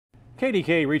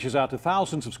KDK reaches out to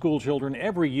thousands of school children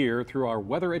every year through our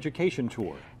weather education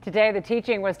tour. Today, the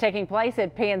teaching was taking place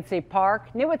at PNC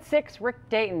Park. New at 6, Rick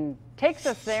Dayton takes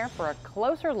us there for a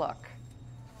closer look.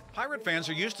 Pirate fans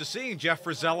are used to seeing Jeff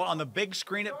Verszyla on the big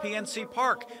screen at PNC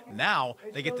Park. Now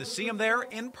they get to see him there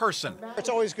in person. It's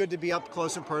always good to be up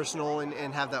close and personal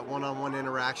and have that one-on-one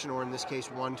interaction, or in this case,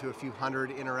 one to a few hundred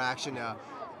interaction.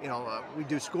 We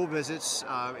do school visits,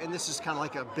 and this is kind of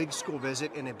like a big school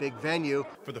visit in a big venue.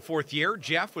 For the fourth year,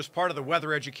 Jeff was part of the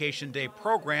Weather Education Day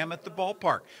program at the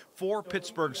ballpark. 4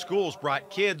 Pittsburgh schools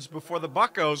brought kids before the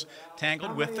Buccos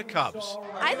tangled with the Cubs.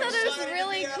 I thought it was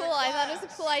really cool. I thought it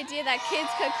was a cool idea that kids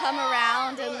could come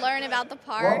around and learn about the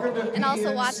park and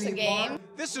also watch the game.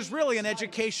 This is really an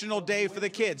educational day for the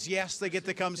kids. Yes, they get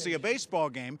to come see a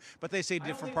baseball game, but they see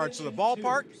different parts of the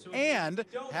ballpark and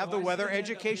have the weather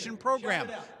education program.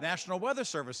 National Weather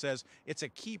Service says it's a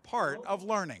key part of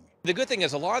learning. The good thing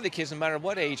is a lot of the kids, no matter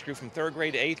what age group, from 3rd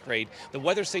grade to 8th grade, the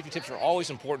weather safety tips are always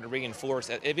important to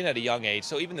reinforce, even at a young age.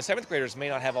 So even the 7th graders may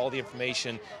not have all the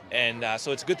information, and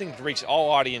so it's a good thing to reach all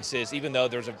audiences, even though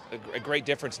there's a great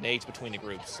difference in age between the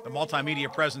groups. The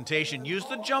multimedia presentation used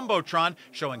the Jumbotron,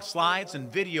 showing slides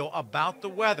and video about the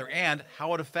weather and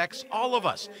how it affects all of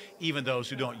us, even those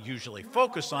who don't usually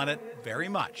focus on it very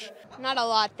much. Not a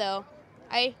lot, though.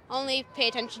 I only pay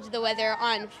attention to the weather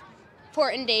on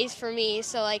important days for me,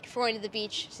 so like going to the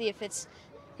beach, see if it's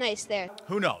nice there.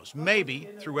 Who knows, maybe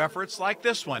through efforts like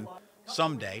this one,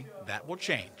 someday that will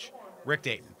change. Rick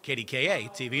Dayton, KDKA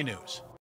TV News.